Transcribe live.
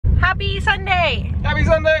Happy Sunday! Happy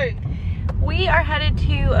Sunday! We are headed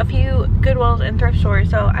to a few Goodwills and thrift stores,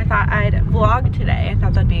 so I thought I'd vlog today. I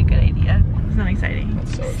thought that'd be a good idea. Isn't that exciting?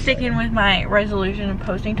 That's so exciting. Sticking with my resolution of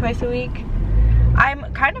posting twice a week.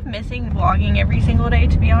 I'm kind of missing vlogging every single day,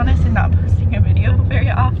 to be honest, and not posting a video very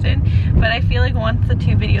often. But I feel like once the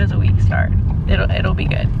 2 videos a week start, it'll be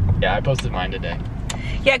good. Yeah, I posted mine today.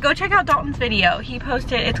 Yeah, go check out Dalton's video. He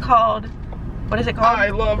posted, it's called, what is it called?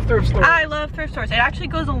 I love thrift stores. I love thrift stores. It actually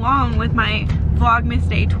goes along with my Vlogmas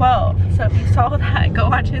Day 12. So if you saw that, go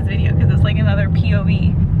watch his video because it's like another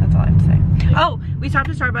POV. That's all I have to say. Yeah. Oh, we stopped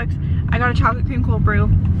at Starbucks. I got a chocolate cream cold brew.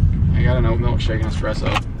 I got an oat milkshake and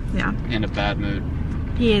espresso. Yeah. In a bad mood.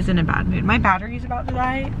 He is in a bad mood. My battery's about to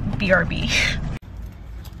die. BRB.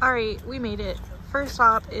 All right, we made it. First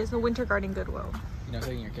stop is the Winter Garden Goodwill. You know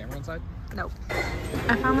taking your camera inside? Nope.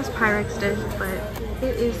 I found this Pyrex dish, but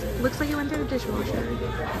it looks like it went through the dishwasher.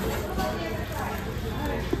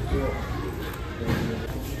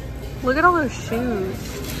 Look at all those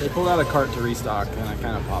shoes. They pulled out a cart to restock and I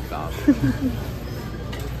kind of popped out.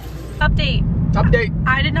 Update. Update.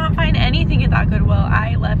 I did not find anything at that Goodwill.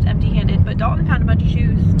 I left empty-handed, but Dalton found a bunch of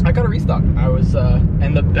shoes. I got a restock. I was,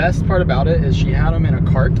 and the best part about it is she had them in a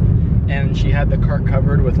cart and she had the cart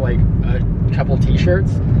covered with like a couple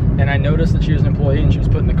t-shirts. And I noticed that she was an employee and she was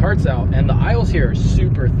putting the carts out, and the aisles here are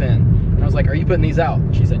super thin. And I was like, are you putting these out?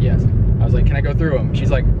 She said yes. I was like, can I go through them?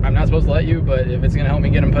 She's like, I'm not supposed to let you, but if it's gonna help me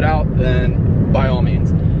get them put out, then by all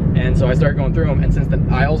means. And so I started going through them, and since the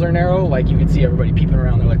aisles are narrow, like you could see everybody peeping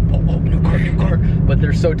around. They're like, oh, new cart, new cart. But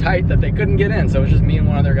they're so tight that they couldn't get in. So it was just me and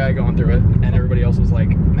one other guy going through it, and everybody else was like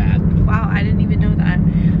mad. Wow, I didn't even know that.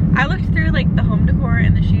 I looked through like the home decor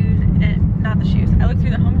and the shoes, and not the shoes. I looked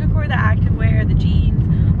through the home decor, the activewear, the jeans,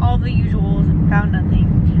 all the usuals, found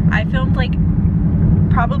nothing. I filmed like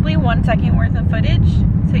probably 1 second worth of footage,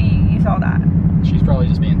 so you saw that. She's probably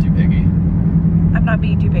just being too picky. I'm not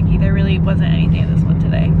being too picky. There really wasn't anything in this one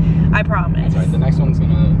today. I promise. That's right. The next one's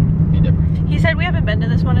gonna be different. He said we haven't been to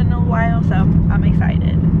this one in a while, so I'm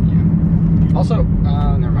excited. Yeah. Also,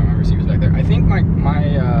 never mind. My receipt was back there. I think my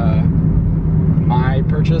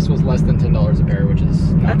purchase was less than $10 a pair, which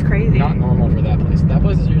is that's crazy. Not normal for that place. That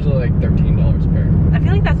place is usually like $13 a pair. I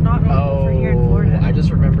feel like that's not normal for here in Florida. I just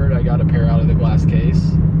remembered I got a pair out of the glass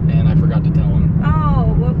case, and I forgot to tell him.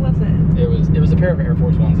 Oh, what was it? It was a pair of Air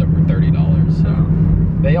Force Ones that were $30.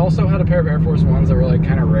 So they also had a pair of Air Force Ones that were like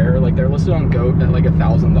kind of rare. Like they're listed on GOAT at like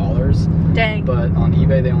 $1,000. Dang. But on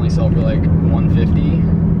eBay they only sell for like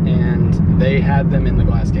 $150. And they had them in the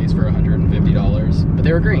glass case for $150, but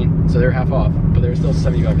they were green, so they were half off, but they were still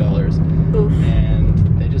 $75. Oof.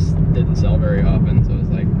 And they just didn't sell very often, so it was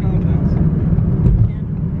like, oh, thanks.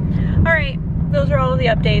 Yeah. All right, those are all of the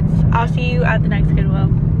updates. I'll see you at the next Goodwill.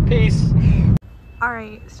 Peace. All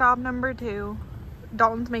right, stop number 2.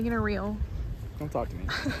 Dalton's making a reel. Don't talk to me.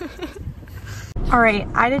 All right,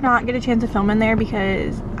 I did not get a chance to film in there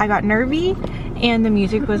because I got nervy and the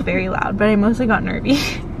music was very loud, but I mostly got nervy.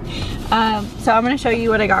 So I'm gonna show you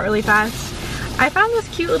what I got really fast. I found this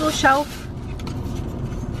cute little shelf.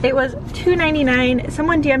 It was $2.99.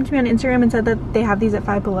 Someone DM'd me on Instagram and said that they have these at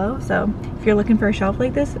Five Below. So if you're looking for a shelf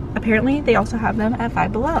like this, apparently they also have them at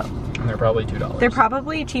Five Below. And they're probably $2. They're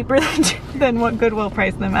probably cheaper than what Goodwill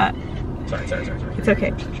priced them at. Sorry. It's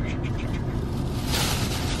okay.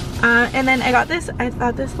 And then I got this. I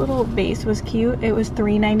thought this little vase was cute. It was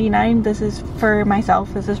 $3.99. This is for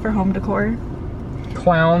myself. This is for home decor.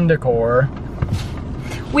 Clown decor.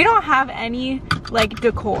 We don't have any like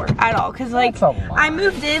decor at all because like I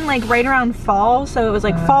moved in like right around fall, so it was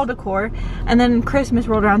like fall decor, and then Christmas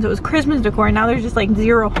rolled around, so it was Christmas decor, and now there's just like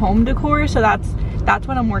zero home decor. So that's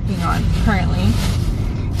what I'm working on currently,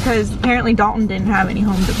 because apparently Dalton didn't have any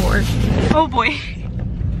home decor. Oh boy.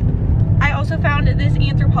 I also found this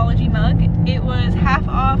Anthropology mug. It was half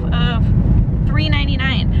off of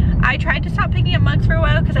 $3.99. I tried to stop picking up mugs for a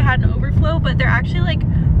while because I had an overflow, but they're actually like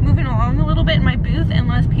moving along a little bit in my booth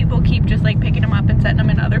unless people keep just like picking them up and setting them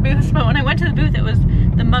in other booths. But when I went to the booth,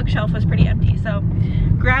 the mug shelf was pretty empty. So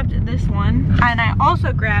grabbed this one, and I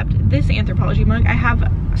also grabbed this Anthropology mug. I have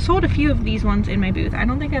sold a few of these ones in my booth. I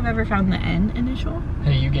don't think I've ever found the N initial.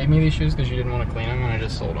 Hey, you gave me these shoes because you didn't want to clean them, and I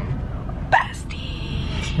just sold them. Bestie.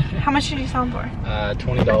 How much did you sell them for?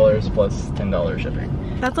 $20 plus $10 shipping.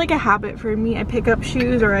 That's like a habit for me. I pick up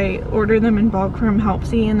shoes or I order them in bulk from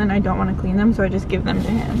Helpsy, and then I don't want to clean them, so I just give them to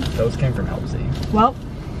him. Those came from Helpsy. Well,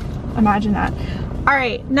 imagine that. All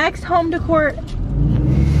right, next home decor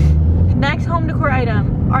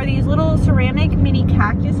item are these little ceramic mini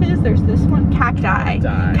cactuses. There's this one, cacti.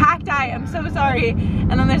 I'm so sorry.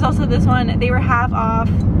 And then there's also this one. They were half off.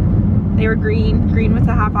 They were green with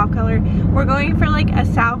the half off color. We're going for like a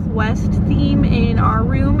southwest our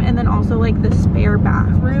room, and then also like the spare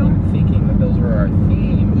bathroom. I was thinking that those were our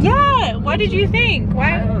themes. Yeah, what did you think?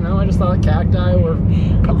 Why? I don't know, I just thought cacti were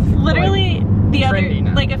literally like, the other,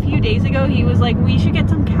 now. like a few days ago, he was like, we should get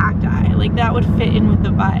some cacti. Like that would fit in with the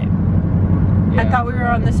vibe. Yeah, I thought we were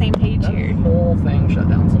on the same page here. The whole thing shut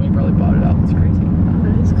down. Somebody probably bought it out. It's crazy.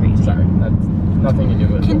 That is crazy. Sorry, that's nothing to do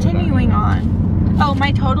with it. Continuing on. Oh,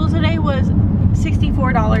 my total today was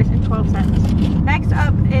 $64.12. Next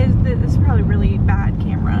up is this is probably really bad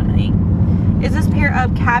camera thing. Is this pair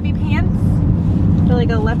of cabbie pants? They're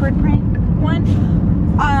like a leopard print one.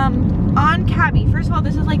 On cabbie. First of all,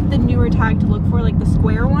 this is like the newer tag to look for, like the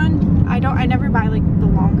square one. I never buy like the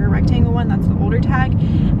longer rectangle one. That's the older tag.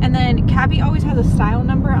 And then cabbie always has a style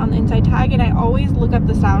number on the inside tag, and I always look up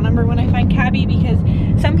the style number when I find cabbie because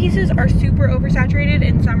some pieces are super oversaturated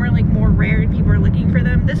and some are like more rare and people are looking for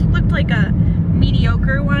them. This looked like a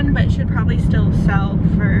mediocre one, but should probably still sell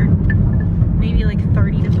for maybe like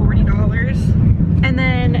 $30 to $40. And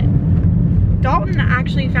then Dalton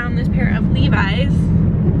actually found this pair of Levi's.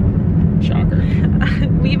 Shocker.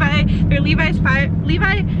 They're Levi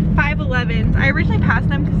 511s. I originally passed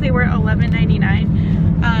them because they were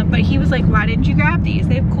 $11.99, but he was like, why didn't you grab these?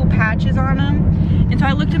 They have cool patches on them. And so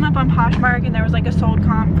I looked them up on Poshmark, and there was like a sold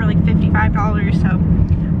comp for like $55, so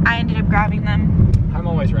I ended up grabbing them. I'm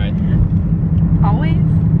always right. Always?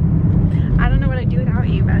 I don't know what I'd do without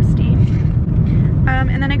you, bestie.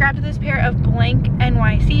 And then I grabbed this pair of blank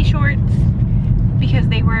NYC shorts because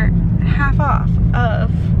they were half off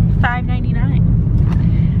of $5.99.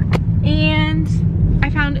 And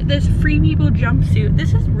I found this Free People jumpsuit.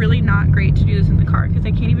 This is really not great to do this in the car because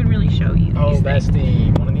I can't even really show you. Oh,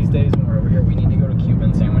 bestie, one of these days when we're over here, we need to go to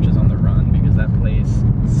Cuban Sandwiches on the Run because that place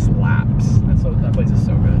slaps. That place is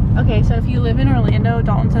so good. Okay, so if you live in Orlando,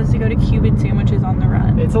 Dalton says to go to Cuban Sandwiches on the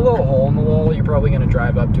Run. It's a little hole in the wall. You're probably going to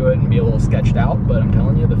drive up to it and be a little sketched out, but I'm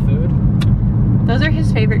telling you, the food. Those are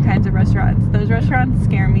his favorite kinds of restaurants. Those restaurants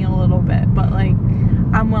scare me a little bit, but like,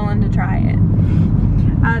 I'm willing to try it.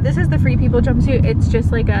 This is the Free People jumpsuit. It's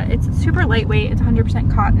just like it's super lightweight. It's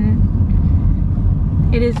 100% cotton.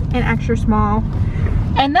 It is an extra small.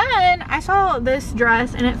 And then I saw this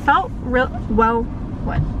dress and it felt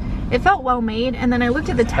it felt well made. And then I looked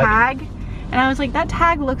at the tag and I was like, that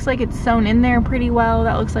tag looks like it's sewn in there pretty well.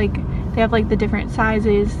 That looks like they have like the different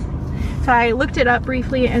sizes. So I looked it up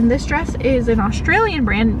briefly, and this dress is an Australian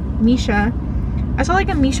brand, Misha. I saw like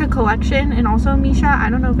a Misha collection and also Misha. I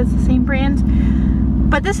don't know if it's the same brand,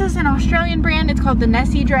 but this is an Australian brand. It's called the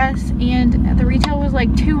Nessie dress, and the retail was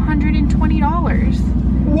like $220,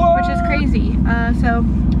 what? Which is crazy. So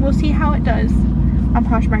we'll see how it does on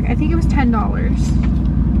Poshmark. I think it was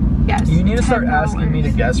 $10. Yes. You need to start asking me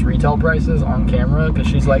to guess retail prices on camera because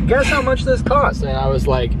she's like, guess how much this costs, and I was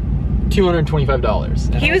like, $225.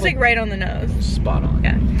 And he was like right on the nose. Spot on.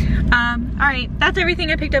 Yeah. All right, that's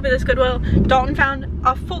everything I picked up at this Goodwill. Dalton found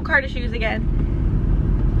a full cart of shoes again.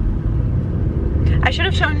 I should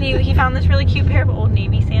have shown you, he found this really cute pair of Old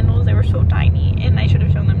Navy sandals. They were so tiny, and I should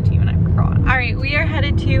have shown them to you, and I forgot. All right, we are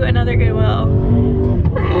headed to another Goodwill.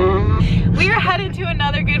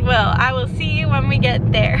 I will see you when we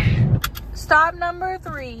get there. Stop number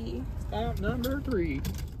 3. Stop number 3.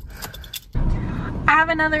 I have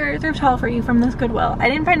another thrift haul for you from this Goodwill. I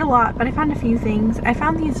didn't find a lot, but I found a few things. I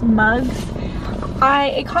found these mugs.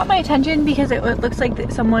 It caught my attention because it looks like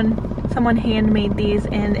that someone handmade these,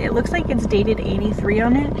 and it looks like it's dated 83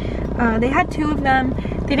 on it. They had 2 of them.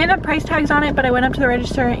 They didn't have price tags on it, but I went up to the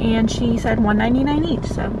register and she said $1.99 each,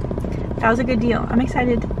 so that was a good deal. I'm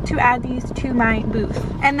excited to add these to my booth.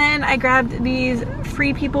 And then I grabbed these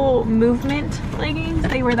Free People Movement leggings.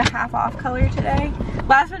 They were the half off color today.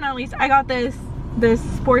 Last but not least, I got this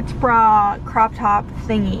sports bra crop top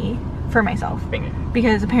thingy for myself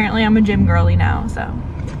because apparently I'm a gym girly now, so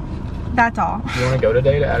that's all. You want to go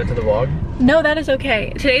today to add it to the vlog? No, that is okay.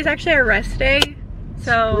 Today's actually our rest day,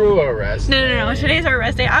 so screw a rest day. No, today's our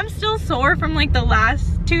rest day. I'm still sore from like the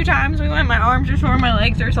last 2 times we went. My arms are sore, my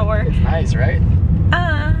legs are sore. It's nice, right?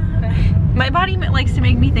 My body likes to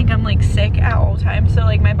make me think I'm like sick at all times, so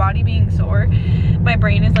like my body being sore, my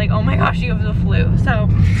brain is like, oh my gosh, you have the flu. So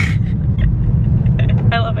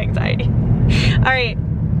I love anxiety. All right,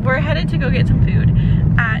 we're headed to go get some food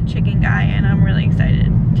at Chicken Guy, and I'm really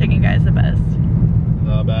excited. Chicken Guy is the best.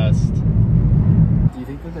 The best. Do you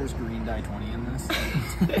think that there's green dye 20 in this?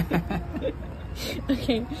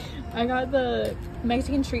 Okay, I got the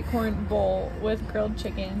Mexican street corn bowl with grilled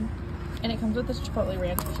chicken, and it comes with this chipotle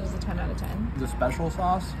ranch, which is a 10 out of 10. The special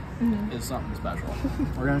sauce is something special.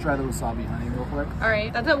 We're gonna try the wasabi honey real quick. All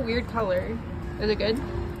right, that's a weird color. Is it good?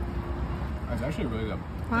 It's actually really good.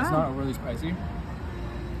 Wow. It's not overly spicy.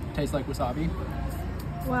 Tastes like wasabi.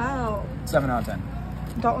 Wow. 7 out of 10.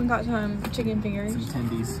 Dalton got some chicken fingers. Some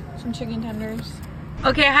tendies. Some chicken tenders.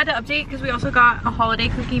 Okay, I had to update because we also got a holiday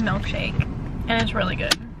cookie milkshake. And it's really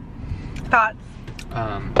good. Thoughts?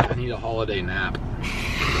 I need a holiday nap.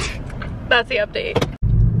 That's the update.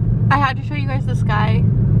 I had to show you guys the sky.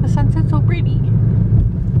 The sunset's so pretty.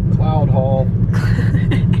 Cloud haul.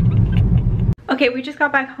 Okay, we just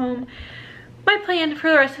got back home. My plan for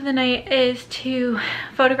the rest of the night is to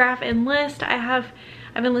photograph and list. I've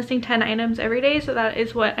been listing 10 items every day, so that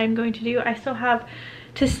is what I'm going to do. I still have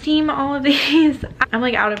to steam all of these. I'm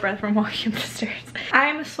like out of breath from walking up the stairs.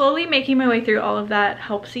 I'm slowly making my way through all of that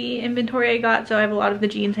Helpsy inventory I got. So I have a lot of the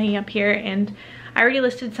jeans hanging up here, and I already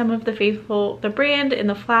listed some of the Faithful, the brand, and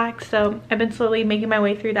the flax. So I've been slowly making my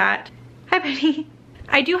way through that. Hi, Penny.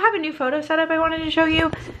 I do have a new photo setup I wanted to show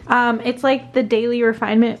you. It's like the Daily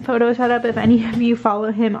Refinement photo setup, if any of you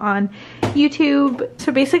follow him on YouTube.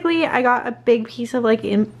 So basically I got a big piece of like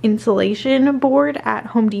insulation board at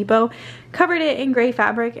Home Depot, covered it in gray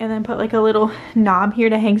fabric, and then put like a little knob here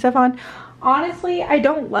to hang stuff on. Honestly, I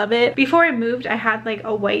don't love it. Before I moved, I had like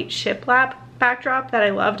a white shiplap backdrop that I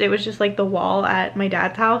loved. It was just like the wall at my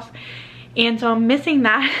dad's house. And so I'm missing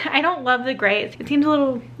that. I don't love the gray. It seems a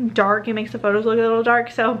little dark. It makes the photos look a little dark.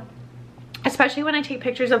 So especially when I take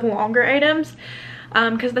pictures of longer items,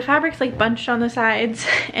 because the fabric's like bunched on the sides,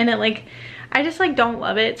 and it like, I just like don't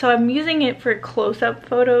love it. So I'm using it for close-up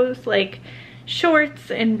photos, like shorts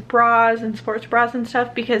and bras and sports bras and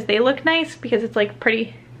stuff, because they look nice, because it's like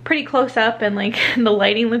pretty close up, and like the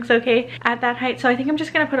lighting looks okay at that height. So I think I'm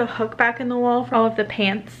just gonna put a hook back in the wall for all of the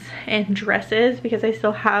pants and dresses, because I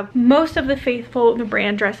still have most of the Faithful, the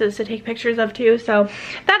brand dresses to take pictures of too. So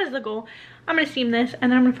that is the goal. I'm gonna steam this,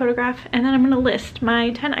 and then I'm gonna photograph, and then I'm gonna list my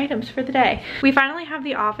 10 items for the day. We finally have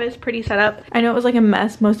the office pretty set up. I know it was like a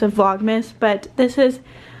mess most of Vlogmas, but this is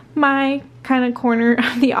my kind of corner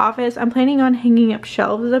of the office. I'm planning on hanging up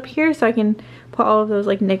shelves up here so I can put all of those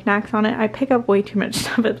like knickknacks on it. I pick up way too much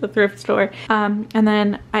stuff at the thrift store. And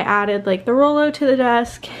then I added like the Rollo to the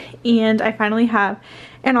desk, and I finally have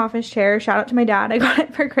an office chair. Shout out to my dad, I got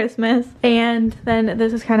it for Christmas. And then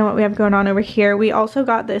this is kind of what we have going on over here. We also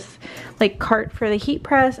got this like cart for the heat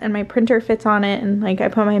press, and my printer fits on it, and like I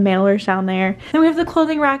put my mailers down there. Then we have the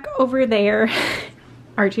clothing rack over there.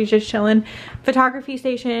 Archie's just chilling. Photography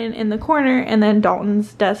station in the corner, and then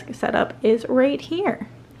Dalton's desk setup is right here.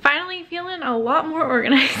 Finally feeling a lot more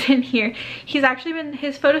organized in here.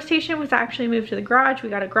 His photo station was actually moved to the garage. We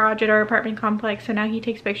got a garage at our apartment complex, so now he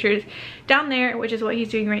takes pictures down there, which is what he's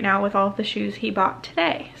doing right now with all of the shoes he bought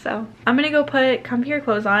today. So I'm gonna go put comfier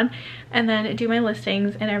clothes on and then do my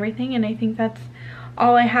listings and everything, and I think that's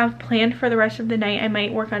all I have planned for the rest of the night. I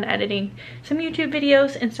might work on editing some YouTube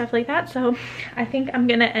videos and stuff like that. So I think I'm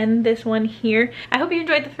gonna end this one here. I hope you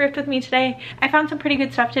enjoyed the thrift with me today. I found some pretty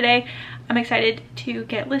good stuff today. I'm excited to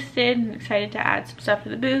get listed and excited to add some stuff to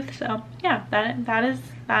the booth. So yeah, that is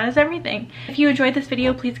everything. If you enjoyed this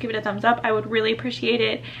video, please give it a thumbs up. I would really appreciate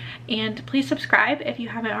it. And please subscribe if you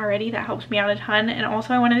haven't already. That helps me out a ton. And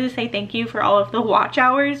also I wanted to say thank you for all of the watch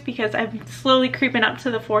hours, because I'm slowly creeping up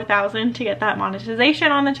to the 4,000 to get that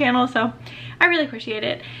monetization on the channel. So I really appreciate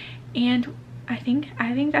it. And I think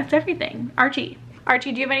that's everything. Archie, do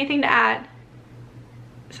you have anything to add?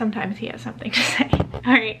 Sometimes he has something to say.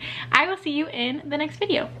 All right, I will see you in the next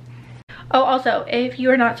video. Oh, also, if you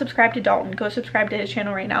are not subscribed to Dalton, go subscribe to his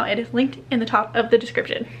channel right now. It is linked in the top of the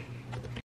description.